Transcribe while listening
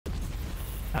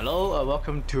Hello and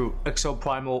welcome to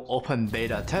Exoprimal open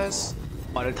beta test.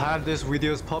 By the time this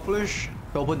video is published,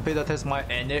 the open beta test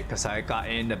might end it because I got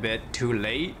in a bit too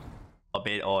late,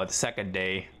 or the second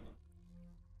day.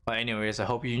 But anyways, I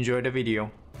hope you enjoyed the video.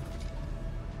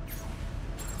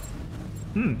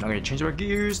 I'm gonna change my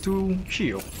gears to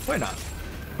shield. Why not?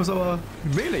 Because I'm a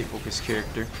melee focused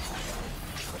character.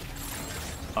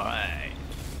 Alright.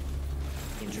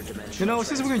 You know,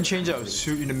 since we can change our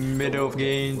suit in the middle of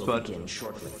games, but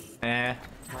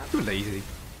too lazy.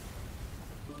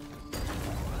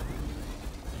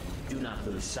 Do not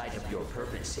lose sight of your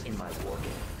purpose in my war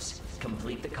games.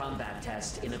 Complete the combat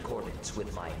test in accordance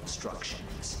with my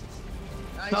instructions.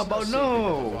 How about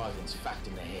no?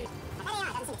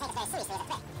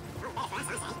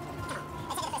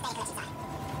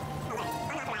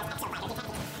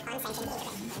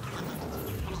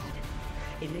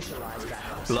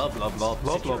 Blah blah blah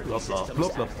blah blah blah blah blah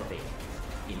blah.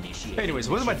 Anyways,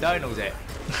 where's my dinos at?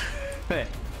 Hey.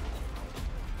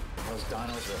 Those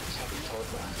dinos are told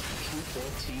to keep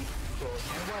their teeth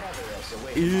and whatever else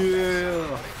away.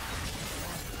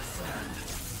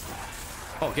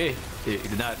 Yeah. Okay,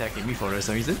 they're not attacking me for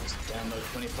some reason.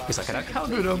 Because I cannot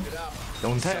counter them.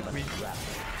 Don't attack me.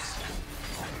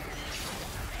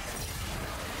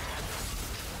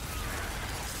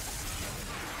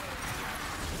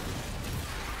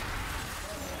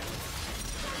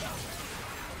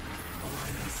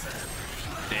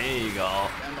 There you go.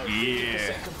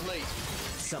 Yeah.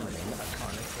 Summoning a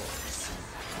carnivores.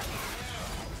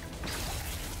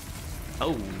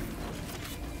 Oh.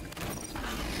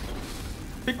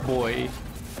 Big boy.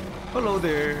 Hello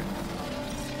there.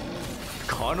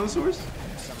 Carnosaurs?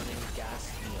 Summoning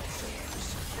gas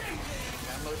dinosaurs.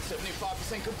 Download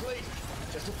 75% complete.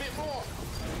 Just a bit more.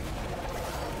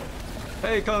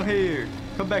 Hey, come here.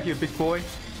 Come back here, big boy.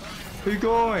 Where you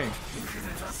going?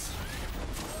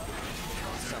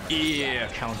 Yeah,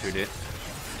 countered it.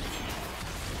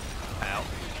 Ow.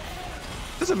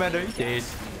 Doesn't matter, he did.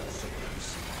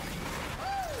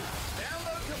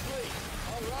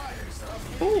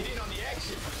 Ooh.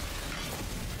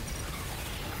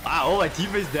 Wow, my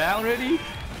teammate's down already?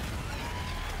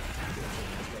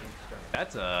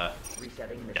 That's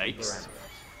yikes.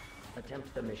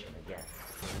 Attempt the mission again.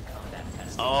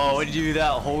 Oh, when you do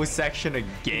that whole section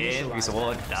again because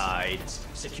all died.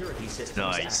 Security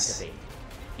systems activate.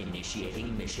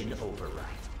 Initiating mission override.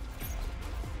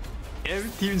 Every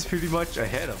team's pretty much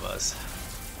ahead of us.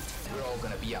 We're all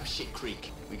gonna be up shit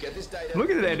creek. We get this data.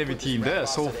 Look at the enemy team, they're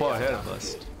so far ahead of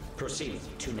us. Proceed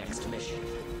to next mission.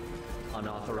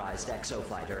 Unauthorized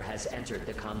exofighter has entered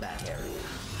the combat area.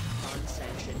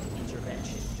 Unsanctioned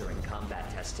intervention during combat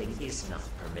testing is not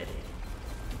permitted.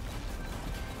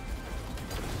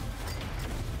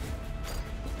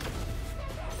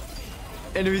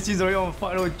 Enemy team's already on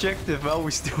final objective, but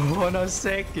we still on our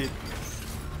second.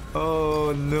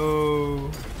 Oh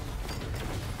no.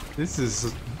 This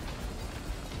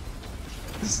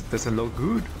doesn't look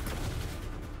good.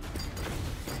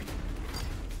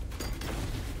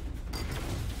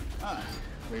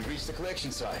 We've reached the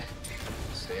collection site.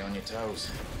 Stay on your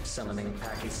toes. Summoning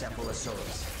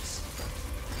Pachycephalosaurus.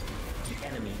 The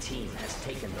enemy team has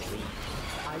taken the lead.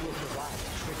 I will provide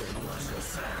a trigger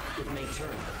neosaur. It may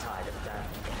turn the tide of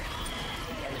battle.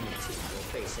 The enemy team will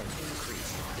face an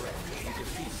increased threat if you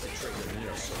defeat the trigger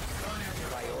neosaur.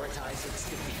 Prioritize its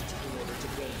defeat in order to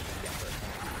gain the upper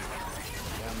hand.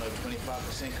 Download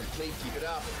 25% complete. Keep it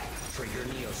up. Trigger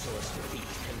neosaur's defeat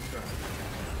confirmed.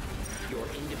 Your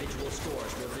individual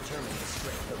scores will determine the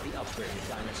strength of the upgraded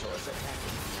dinosaurs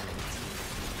attacking the enemy team.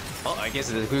 Oh, I guess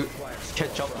it's a good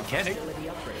catch-up mechanic.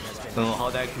 Don't know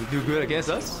how that could do good against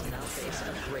us.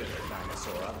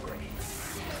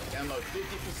 Download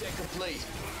 50% complete.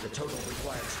 The total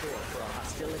required score for a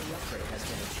hostility upgrade has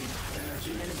been achieved.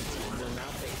 The enemy team will now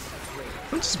face a greater.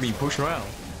 I'm just being pushed around.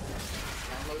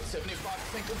 Download 75%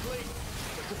 complete.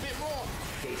 Just a bit more.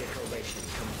 Data collation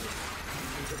complete.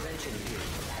 Intervention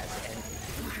period has ended.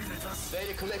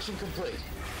 Data collection complete.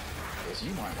 Guess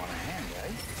you might want a hand, eh?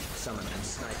 Summon and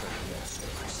sniper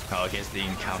neosaurs. I guess they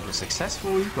encountered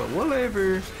successfully, but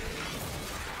whatever.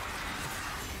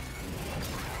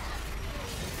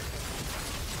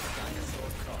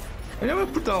 I never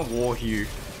put down a wall here.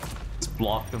 Just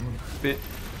block them a bit.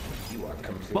 You are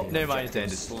completely well, never mind, it's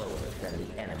ended. Slower than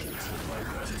the enemy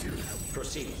team.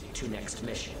 Proceed to next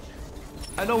mission.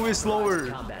 I know we're slower.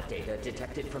 Combat data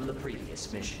detected from the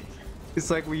previous mission. It's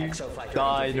like we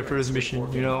died in the first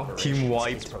mission, you know, team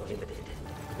wiped. Mission override initiated.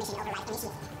 Just a little longer.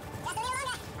 I'll have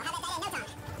that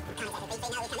data in no time. Contact the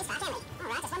big now we can start family.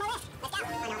 Alright, just one more lift. Let's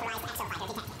go. Unauthorized exofighter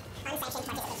detected.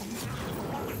 Unsanctioned participation. Will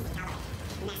not be tolerated.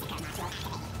 Massacre module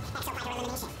activated.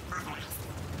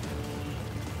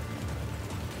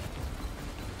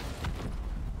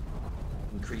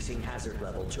 increasing hazard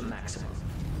level to maximum.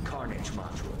 Carnage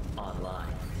module online.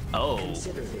 Oh.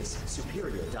 Consider this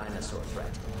superior dinosaur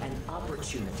threat an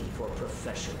opportunity for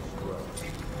professional growth.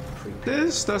 Prepare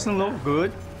This doesn't look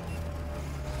good.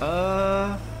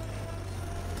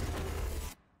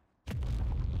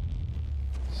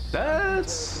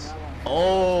 That's...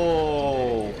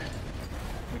 Oh.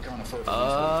 We can't afford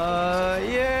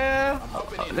Yeah.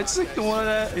 Let's ignore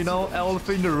that, you know,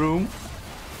 elephant in the room.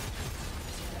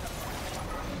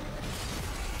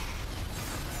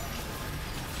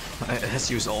 Let's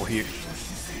use all here.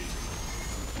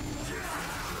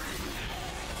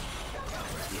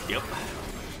 Yep.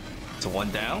 So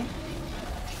 1 down.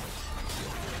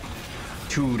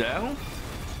 2 down.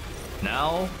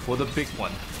 Now for the big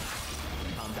one.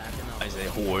 I say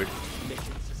Horde.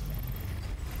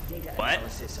 Data What?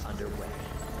 analysis underway.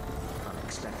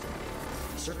 Unexpected.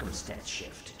 Circumstance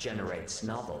shift generates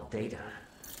novel data.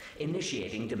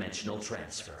 Initiating dimensional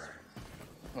transfer.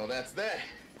 Well, that's that.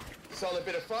 Solid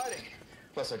bit of fighting.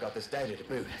 Plus, I got this data to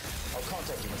boot. I'll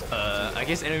contact you once I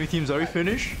guess enemy team's already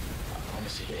finished. I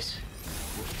promise you this.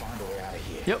 We'll find a way out of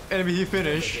here. Yep, enemy team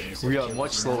finished. We are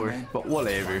much slower, but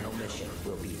whatever. Final mission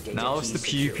will be data Now it's key the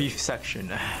security. PvP section.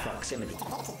 Proximity.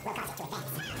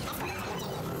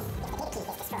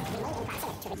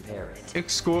 Repair it.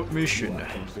 Escort mission.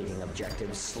 Completing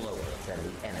objectives slower than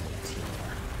the enemy team.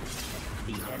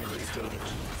 The enemy's data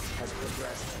key has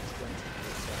progressed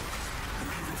 20%.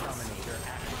 Dominator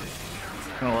activated.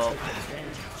 Oh well. Take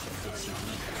advantage of this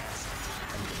unique asset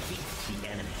and defeat the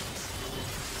enemies.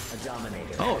 A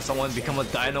dominator. Oh, someone become a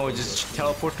dino and just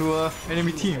teleport to a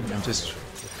enemy team and just,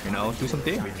 you know, do some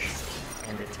damage.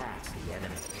 And attack the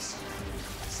enemies.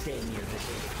 Stay near the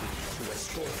data key to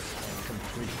escort and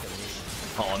complete the mission.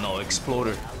 Oh no,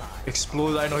 exploder.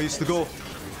 Exploder dino used to go. The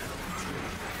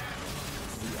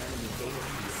enemy data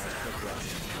key has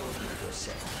progressed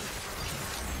 40%.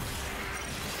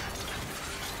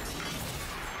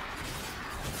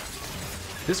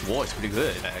 This war is pretty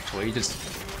good actually. Just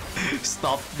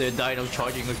stop the dino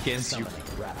charging against you.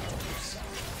 Summoning raptors.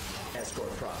 Escort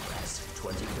progress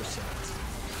 20%.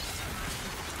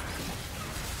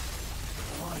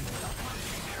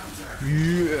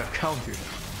 Yeah, counter.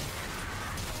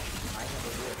 I have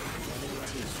awarded the enemy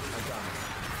team a dominant.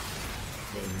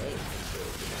 They may have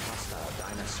killed a hostile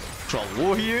dinosaur. Draw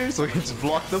war here so he can just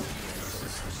block them.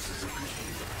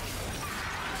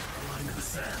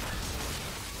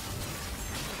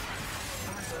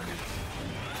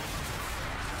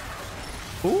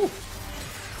 Ooh!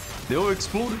 They all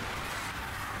exploded.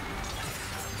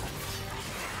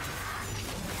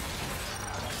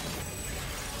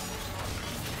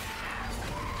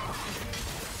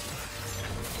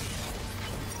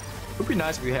 Would be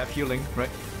nice if we have healing, right?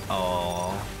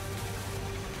 Oh.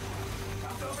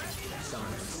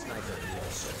 Summoning sniper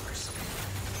dinosaurs.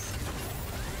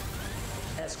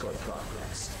 Escort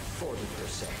progress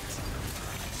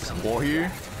 40%. Some war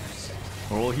here.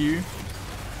 Roll here.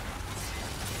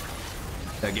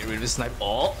 Gotta get rid of the sniper.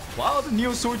 Oh! Wow, the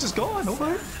Neo Sword is gone. Okay. The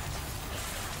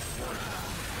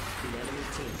enemy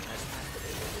team has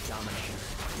activated the dominator.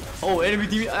 Oh, enemy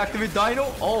team activate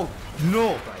Dino? Oh,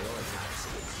 no. Prioritize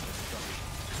its destruction.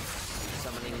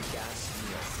 Summoning gas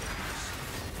neoforms.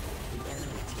 The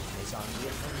enemy team is on the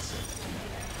offensive.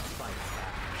 Fight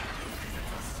back.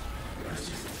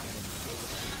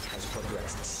 Has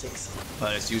progressed 60.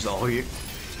 Let's use all here.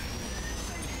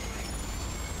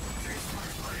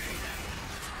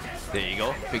 There you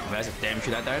go. Big massive damage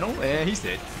to that Dino, and he's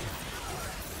dead.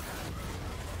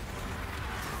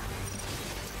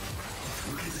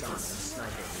 Summoning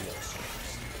sniper neoforms.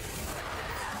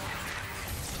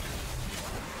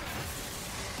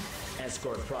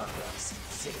 Escort progress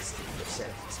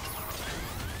 60%.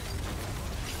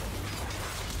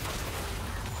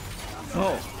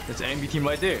 Oh, that's an enemy team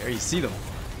right there. You see them.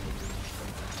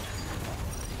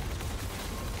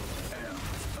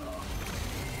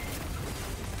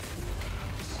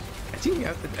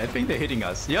 I think they're hitting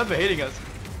us. Yeah, they're hitting us.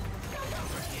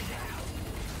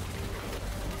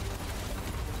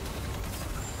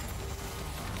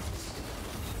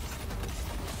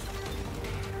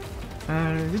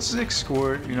 Let's just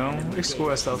escort, you know,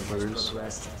 escort stuff first.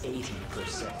 Progressed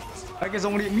 80%. I guess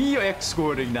only me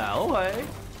escorting now, right?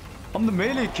 I'm the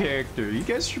melee character. You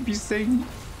guys should be saying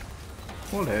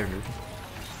whatever.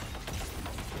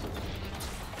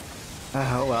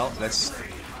 Well, let's.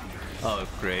 Oh,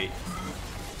 great.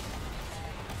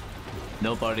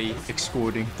 Nobody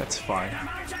escorting. That's fine.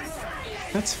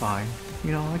 That's fine.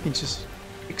 You know, I can just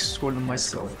escort them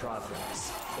myself.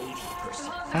 Progress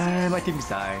 80%. My team's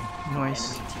dying.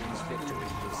 Nice. Team's victory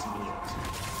is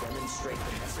near. Demonstrate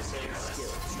the necessary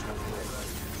skills to win.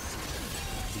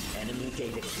 The enemy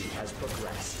data key has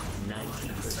progressed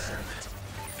 90%.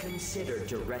 Consider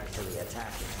directly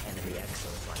attacking enemy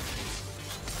exoplanets.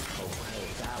 Oh,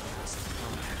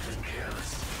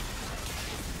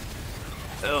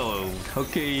 Oh,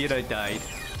 okay, I died.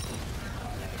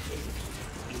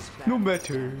 No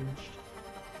matter.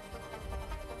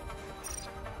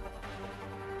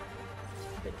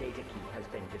 The data key has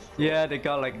been destroyed. Yeah, they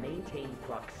got like Maintain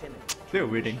proximity. they're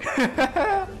waiting.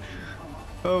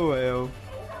 Oh well.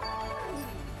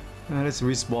 Let's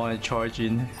respawn and charge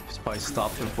in. Just probably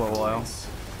stop them for a while.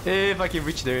 If I can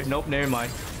reach there. Nope, never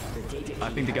mind. The data key I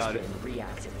think they got has it. been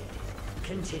reactivated.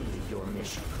 Continue your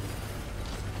mission.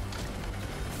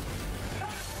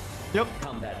 Yep.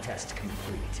 Combat test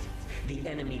complete. The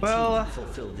enemy Well, team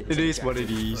fulfilled its it is what it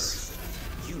objective is.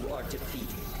 first. You are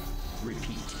defeated.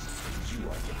 Repeat. You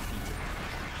are defeated.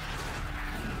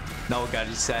 Now I got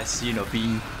his ass, you know,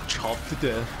 being chopped to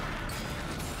death.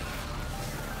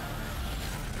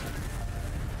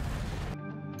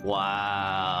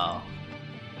 Wow.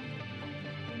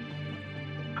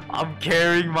 I'm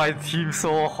carrying my team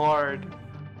so hard.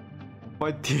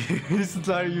 My team is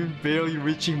not even barely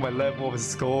reaching my level of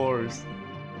scores.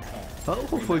 Oh,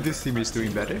 hopefully this team is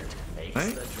doing better.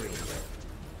 Right?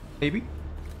 Maybe?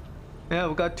 Yeah,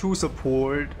 we got 2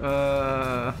 support, 2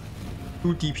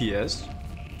 DPS.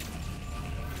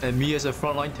 And me as a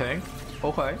frontline tank.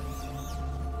 Okay.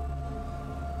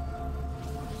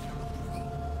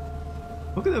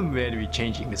 Look at them randomly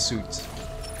changing the suits.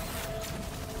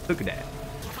 Look at that.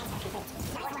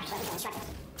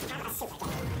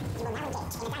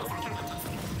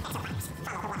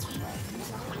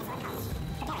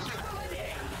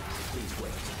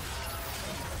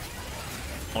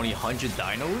 Only 100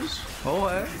 dinos? Oh,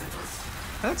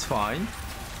 that's fine.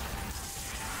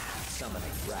 Summoning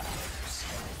raptors.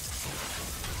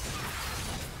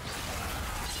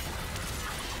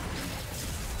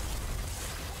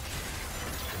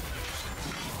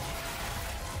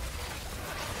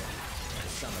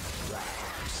 Summoning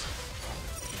raptors.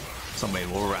 So many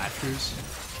more raptors.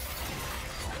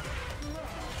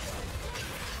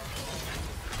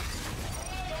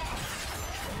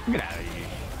 Get out of here.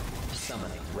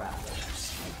 Summoning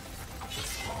raptors.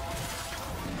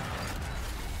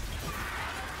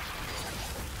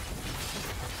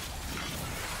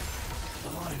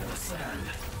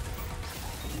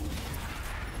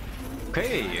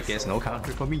 Okay, I guess no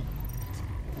counter for me.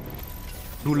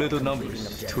 Too little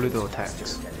numbers, too little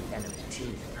attacks. Enemy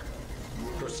team.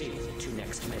 Proceed to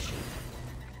next mission.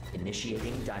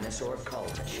 Initiating dinosaur call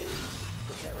mission.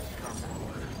 Preparing combat.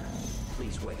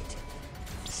 Please wait.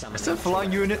 Is that a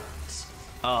flying unit?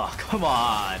 Oh, come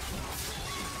on.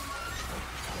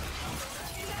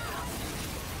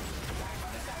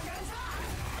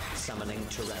 Summoning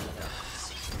Pteranodons.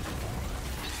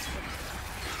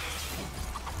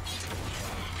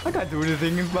 I can't do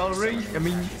anything about range. I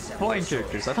mean, flying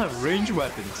characters. I thought range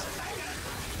weapons.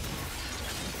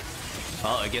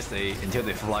 Oh, I guess they until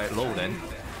they fly low then.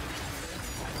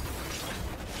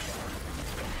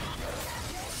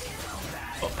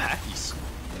 Oh, packies.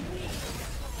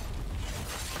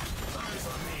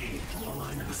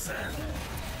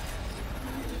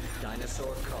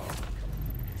 Dinosaur call.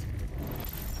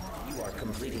 You are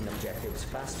completing objectives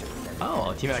faster than Oh,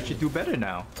 our team actually do better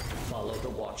now. follow the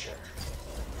Watcher.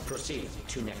 Proceed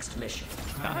to next mission.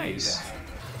 Nice.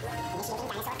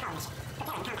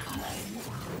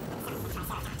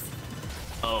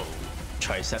 Oh,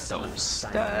 Triceratops.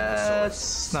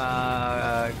 That's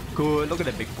not good. Look at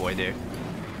the big boy there.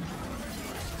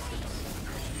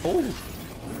 Oh.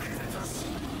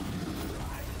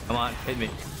 Come on, hit me.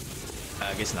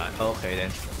 I guess not. Okay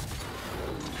then.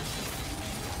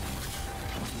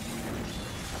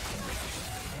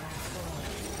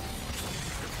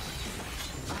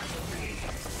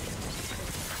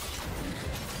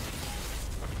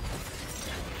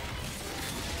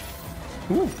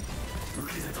 Ooh.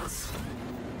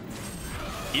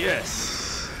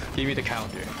 Yes. Give me the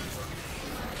counter.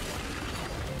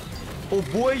 Oh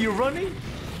boy, you're running?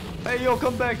 Hey yo,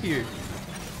 come back here.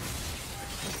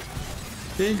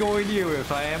 Ain't going anywhere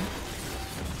if I am.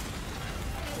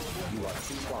 You are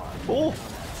too far. Oh,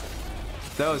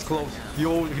 that was close.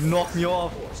 Yo, you knocked me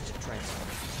off. Forced to transfer.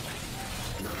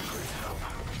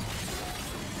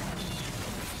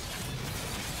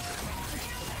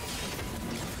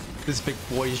 This big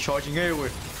boy is charging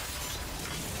everywhere.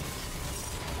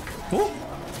 Oh,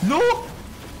 no!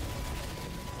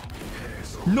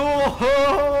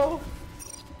 No!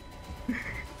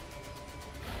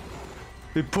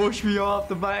 They pushed me off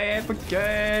the map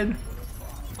again.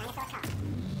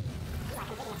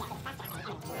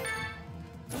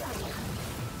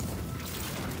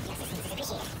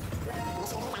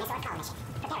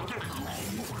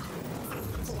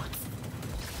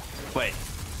 Wait,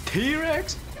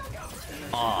 T-Rekt?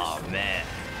 Oh man.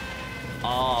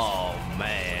 Oh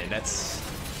man, that's...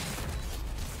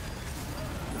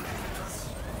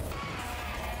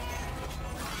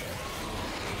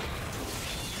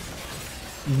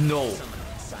 No.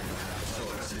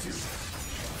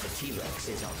 The T-Rex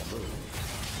is on the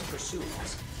move.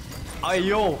 Pursuers.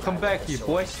 Ayo, come back here,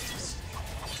 boy.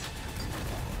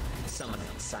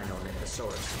 Summoning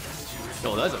Sinornithosaurus.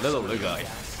 Oh, that's a little guy.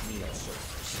 Neosaurs.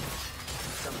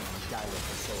 Summoning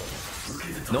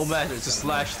Dilophosaurus. No matter, just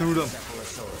slash through them.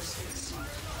 Cephalosaurus.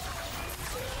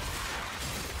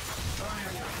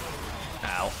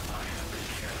 Ow.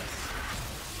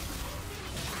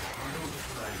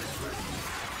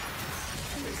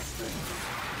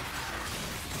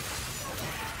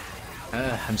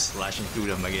 I'm slashing through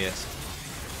them, I guess.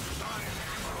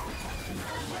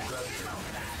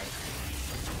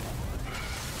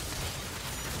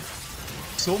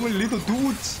 So many little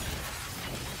dudes.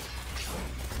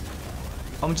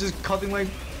 I'm just cutting like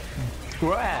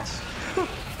grass.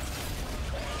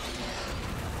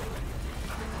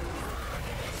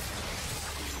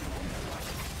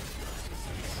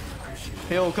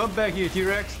 Yo, come back here,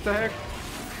 T-Rekt. The heck?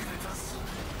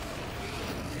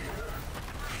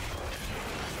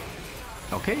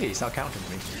 Okay, it's not counting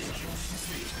me.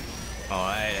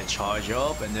 Alright, charge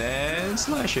up and then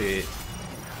slash it.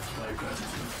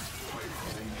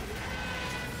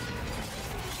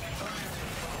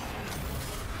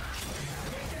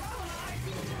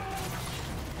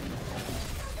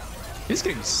 He's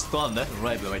getting stunned left and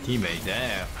right by my teammate,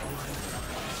 damn.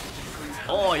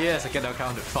 Oh yes, I get that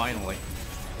counted finally.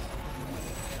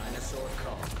 Dinosaur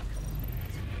call.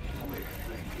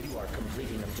 You are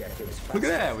completing objectives. Look at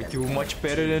that, we do much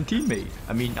better than teammate.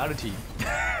 I mean, other team.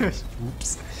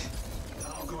 Oops.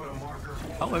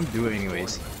 How am I doing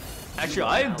anyways? Actually,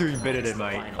 I am doing better than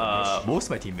my, most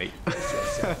of my teammate.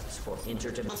 For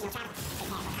interdimensional travel.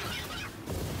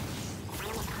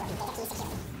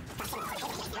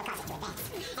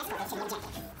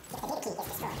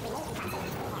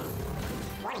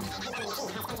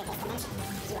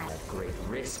 At great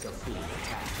risk of being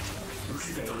attacked.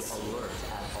 Stay alert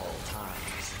at all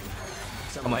times.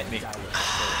 Come hit me.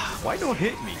 Why don't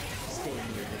hit me? Stay near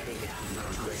the data key to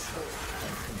escort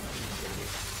and complete the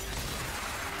mission.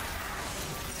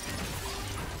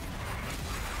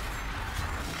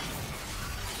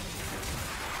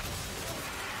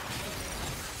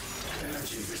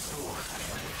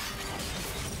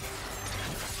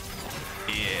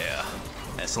 Yeah.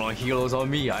 As long as heals on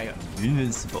me, I am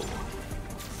invincible.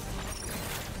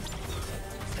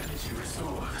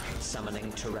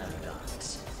 Summoning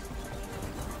pteranodons.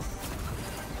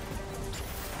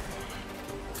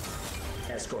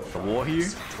 Escort The war here?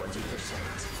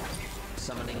 20%.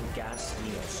 Summoning gas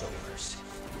neosaurs.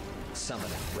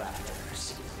 Summoning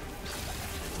raptors.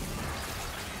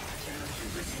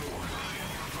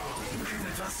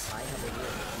 I have a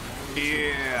will.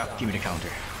 Yeah. Give me the counter.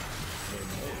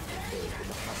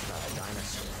 Hostile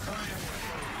dinosaur.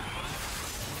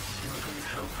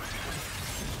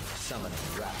 Summoning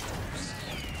raptors.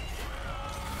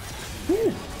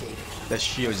 Woo. That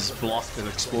shield just blocked the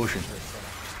explosion.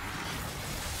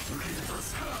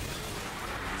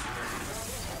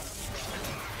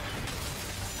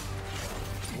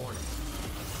 Warning.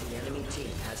 The enemy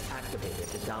team has activated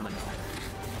the Dominator.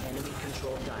 Enemy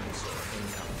controlled dinosaur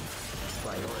incoming.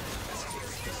 Prioritize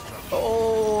destruction.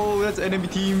 Oh, that's enemy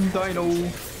team Dino.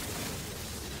 Use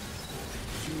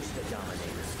the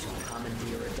Dominator to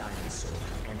commandeer a dinosaur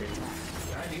and attack.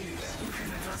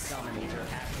 Dominator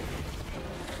activated.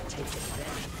 Take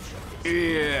advantage of this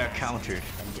Yeah, countered.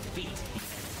 and defeat.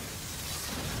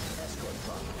 Escort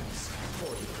progress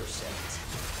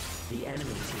 40%. The enemy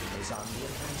team is on the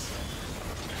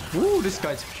offensive. Ooh, this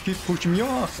guy's keep pushing me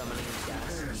off. Summoning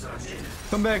gas neosaurs.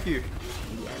 Come back here.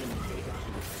 The enemy data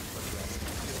key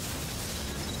progressing.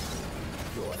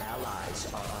 Your allies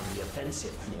are on the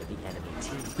offensive near the enemy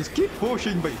team. Just keep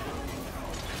pushing me.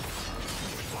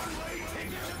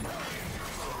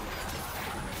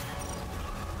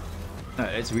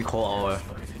 Let's recall our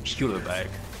healer back.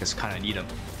 Just kind of need them.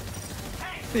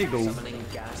 There you go. Summoning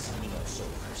gas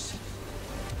neosaurs.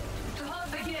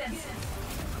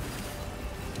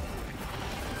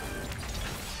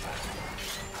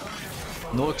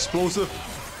 No explosive.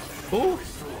 Oh.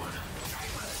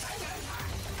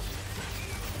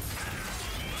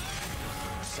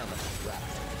 Summoning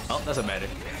raptors. Oh, that's a medic.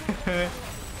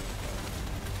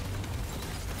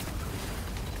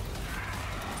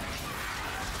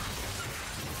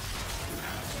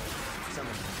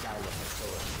 Summoning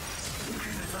Dilophosaurus.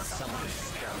 Summoning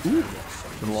Ooh.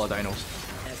 Stealth. There's a lot of dinos.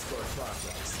 Escort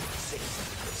progress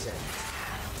 60%.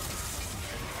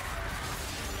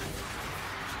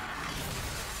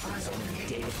 Enemy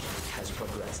data has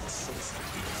progressed 60%.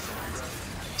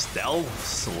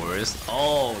 Stealthosaurus.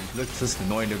 Oh, look at this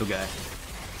annoying little guy.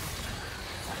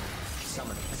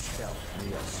 Summoning stealth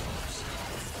neosaurs.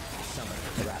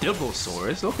 Summoning rapid.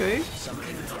 Dilbosaurus, okay.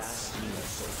 Summoning gas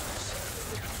dinosaurs.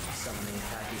 Summoning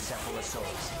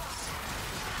pachycephalosaurs.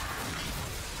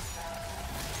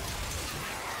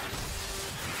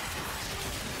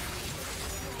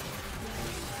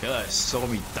 Yeah, so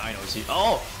many dinos here.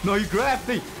 Oh, no, he grabbed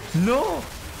me. No,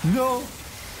 no.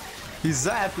 He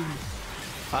zapped me.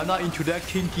 I'm not into that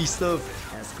kinky stuff.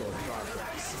 Escort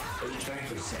progress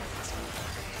 80%.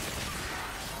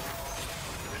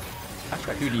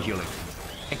 Actually, I do need healing.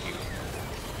 Thank you.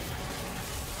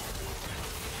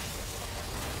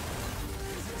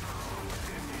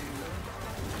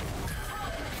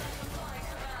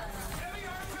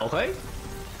 Okay.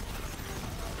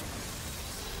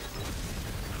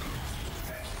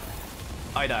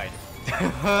 I died.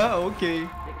 Okay. Victory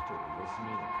is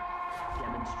near.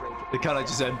 Demonstrate They kind of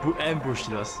just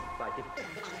ambushed us. by the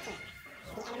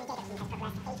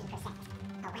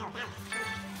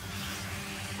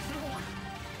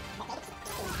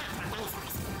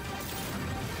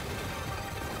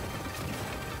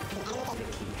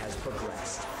key has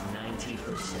progressed 90%.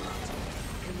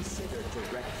 Consider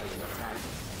directly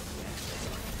attacking.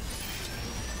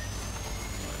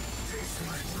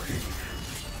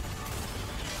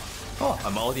 Oh,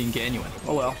 I'm already in Canyon.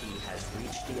 Oh well. Key has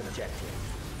reached the objective.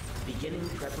 Beginning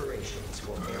preparations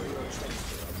for aerial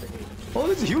transfer of the data key. Oh,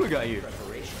 there's a healer guy here.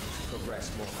 Preparations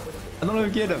progress more quickly. I don't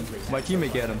even get him. My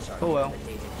teammate get him. Oh well. The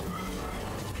data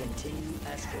key. Continue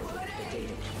escorting the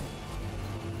data key.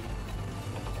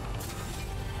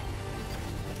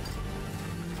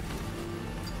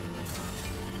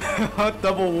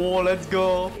 Double wall, let's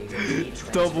go.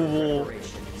 Double wall.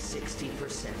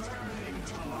 60%.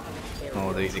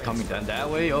 Oh, they coming down that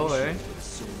way? Okay.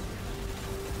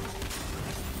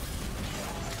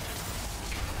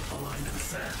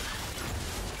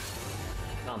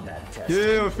 Combat test.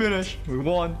 Yeah, we finished. We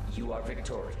won. You are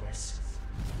victorious.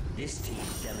 This team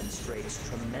demonstrates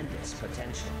tremendous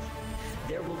potential.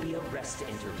 There will be a rest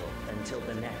interval until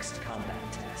the next combat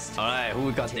test. Alright,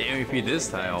 who got the MVP this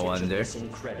time, I Advantage of wonder? This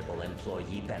incredible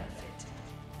employee benefit.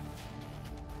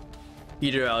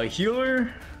 Either a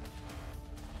healer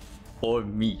or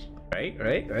me. Right?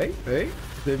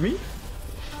 Is it me?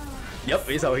 Yep,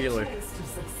 it's our healer.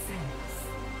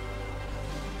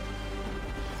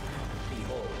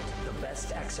 Behold, the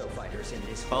best exo fighters in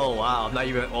this Oh wow, I'm not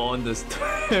even on this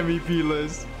MVP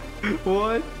list.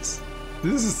 What?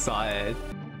 This is sad.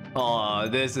 Oh,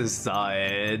 this is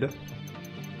sad.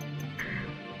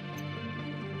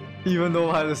 Even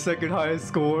though I had the second highest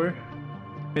score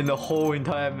in the whole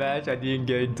entire match, I didn't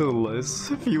get into the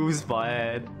list. Feels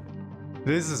bad.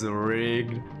 This is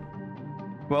rigged.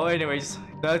 Well, anyways,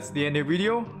 that's the end of the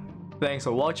video. Thanks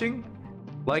for watching.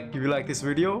 Like if you like this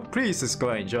video, please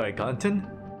subscribe and enjoy content.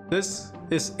 This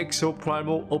is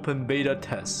Exoprimal Open Beta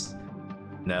Test.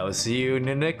 Now see you in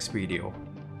the next video.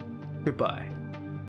 Goodbye.